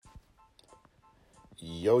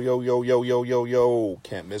Yo, yo, yo, yo, yo, yo, yo.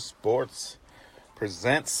 Can't Miss Sports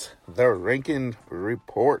presents the Ranking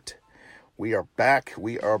Report. We are back.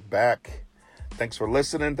 Thanks for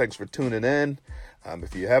listening. Thanks for tuning in.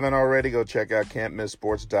 If you haven't already, go check out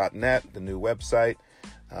can'tmisssports.net, the new website.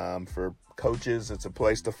 For coaches, it's a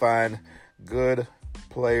place to find good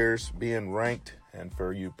players being ranked. And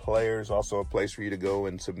for you players, also a place for you to go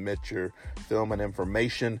and submit your film and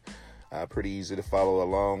information. Pretty easy to follow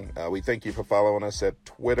along. We thank you for following us at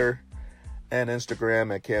Twitter and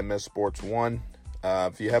Instagram at can'tmisssports1.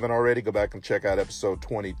 If you haven't already, go back and check out episode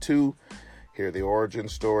 22. Hear the origin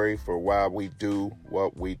story for why we do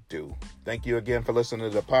what we do. Thank you again for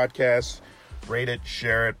listening to the podcast. Rate it,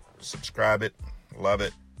 share it, subscribe it. Love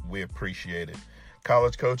it. We appreciate it.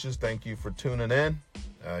 College coaches, thank you for tuning in.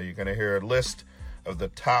 You're going to hear a list of the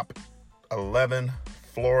top 11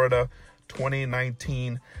 Florida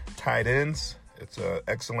 2019 tight ends. It's an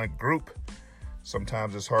excellent group.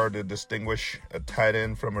 Sometimes it's hard to distinguish a tight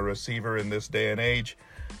end from a receiver in this day and age,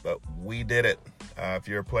 but we did it. If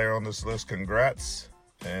you're a player on this list, congrats.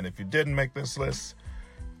 And if you didn't make this list,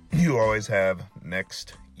 you always have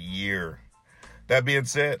next year. That being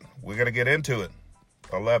said, we're going to get into it.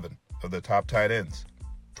 11 of the top tight ends,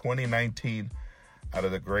 2019, out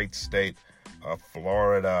of the great state of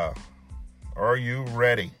Florida. Are you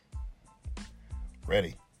ready?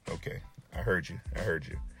 Ready? Okay. I heard you.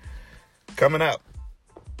 Coming up,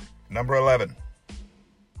 number 11,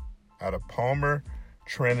 out of Palmer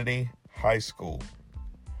Trinity High School,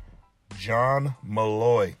 John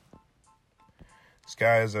Malloy. This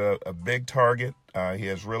guy is a big target. He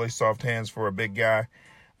has really soft hands for a big guy.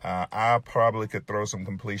 I probably could throw some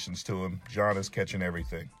completions to him. John is catching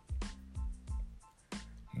everything.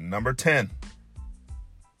 Number 10,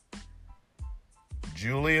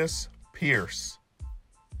 Julius Pierce,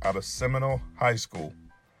 out of Seminole High School.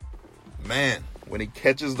 Man, when he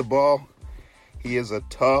catches the ball, he is a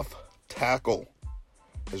tough tackle.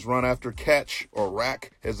 His run after catch, or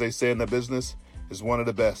rack, as they say in the business, is one of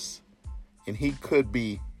the best. And he could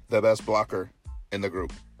be the best blocker in the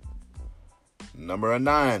group. Number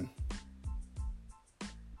 9,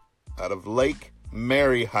 out of Lake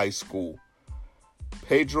Mary High School,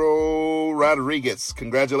 Pedro Rodriguez.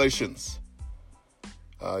 Congratulations.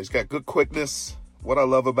 He's got good quickness. What I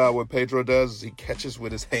love about what Pedro does is he catches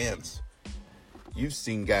with his hands. You've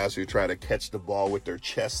seen guys who try to catch the ball with their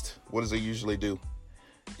chest. What does he usually do?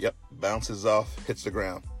 Yep, bounces off, hits the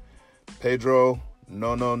ground. Pedro,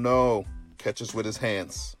 no. Catches with his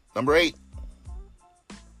hands. Number 8,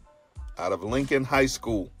 out of Lincoln High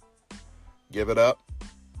School. Give it up.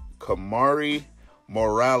 Kamari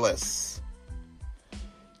Morales.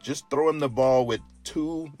 Just throw him the ball with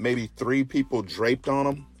 2, maybe 3 people draped on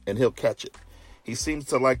him, and he'll catch it. He seems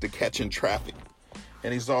to like to catch in traffic.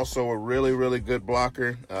 And he's also a really, really good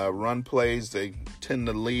blocker. Run plays, they tend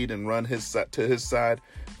to lead and run to his side.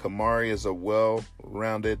 Kamari is a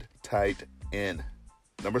well-rounded tight end.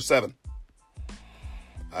 Number 7,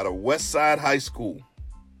 out of Westside High School.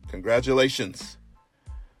 Congratulations,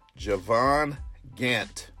 Javon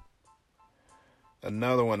Gant.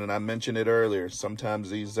 Another one, and I mentioned it earlier. Sometimes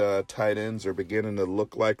these tight ends are beginning to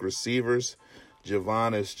look like receivers.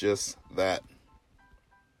 Javon is just that.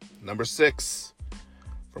 Number 6,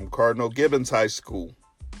 from Cardinal Gibbons High School,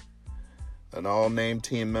 an all-name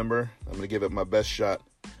team member. I'm going to give it my best shot.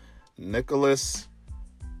 Nicholas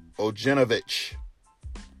Ojenovich.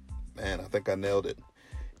 Man, I think I nailed it.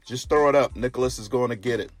 Just throw it up. Nicholas is going to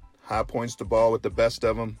get it. High points the ball with the best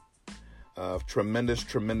of them.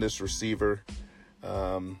 Tremendous receiver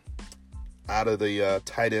out of the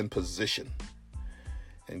tight end position.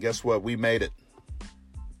 And guess what? We made it.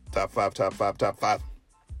 Top five.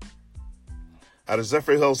 Out of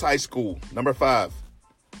Zephyr Hills High School, number 5,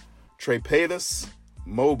 Tre'Pavis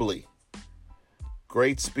Mobley.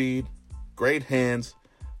 Great speed, great hands,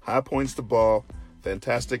 high points the ball,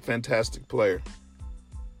 fantastic player.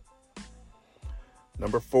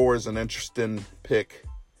 Number 4 is an interesting pick.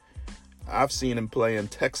 I've seen him play in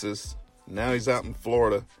Texas. Now he's out in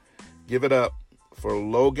Florida. Give it up for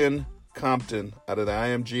Logan Compton out of the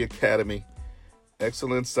IMG Academy.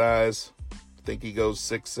 Excellent size. I think he goes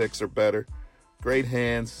 6'6" or better. Great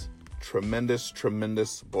hands.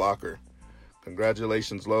 Tremendous blocker.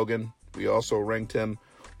 Congratulations, Logan. We also ranked him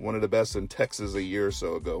one of the best in Texas a year or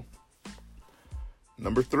so ago.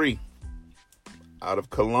 Number 3, out of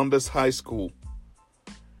Columbus High School,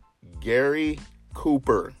 Gary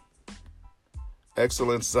Cooper.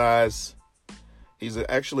 Excellent size. He's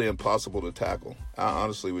actually impossible to tackle. I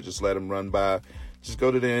honestly would just let him run by. Just go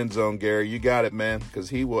to the end zone, Gary. You got it, man, because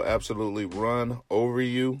he will absolutely run over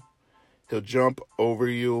you. He'll jump over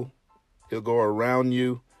you. He'll go around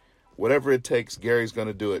you. Whatever it takes, Gary's going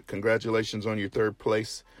to do it. Congratulations on your third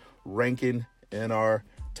place ranking in our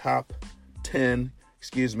top 10,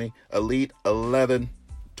 Elite 11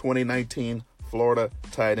 2019 Florida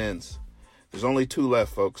tight ends. There's only 2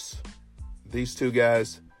 left, folks. These 2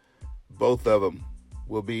 guys, both of them,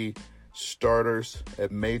 will be starters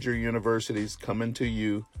at major universities coming to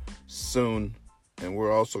you soon. And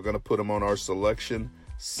we're also going to put them on our selection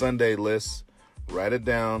Sunday list. Write it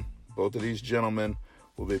down. Both of these gentlemen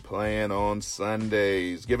will be playing on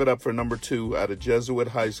Sundays. Give it up for number 2 out of Jesuit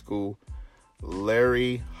High School,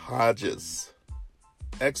 Larry Hodges.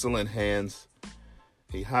 Excellent hands.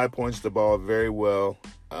 He high points the ball very well.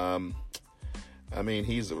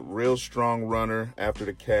 He's a real strong runner after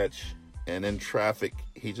the catch, and in traffic,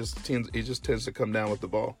 he just tends to come down with the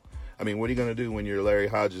ball. What are you going to do when you're Larry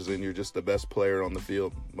Hodges and you're just the best player on the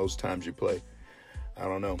field most times you play? I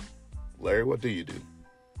don't know. Larry, what do you do?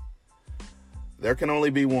 There can only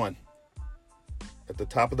be one at the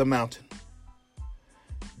top of the mountain.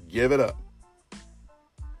 Give it up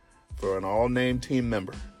for an all-name team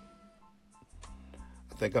member.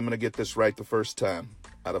 I think I'm going to get this right the first time.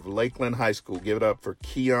 Out of Lakeland High School, give it up for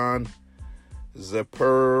Keon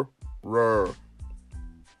Zipperer.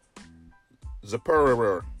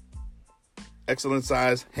 Excellent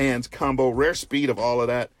size, hands, combo, rare speed of all of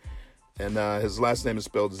that. And his last name is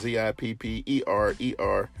spelled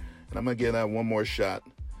Zipperer. And I'm going to give that one more shot.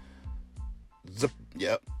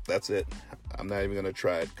 Yep, that's it. I'm not even going to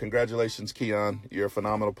try it. Congratulations, Keon. You're a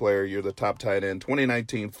phenomenal player. You're the top tight end.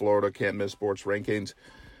 2019 Florida Can't Miss Sports Rankings.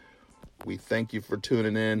 We thank you for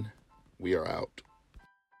tuning in. We are out.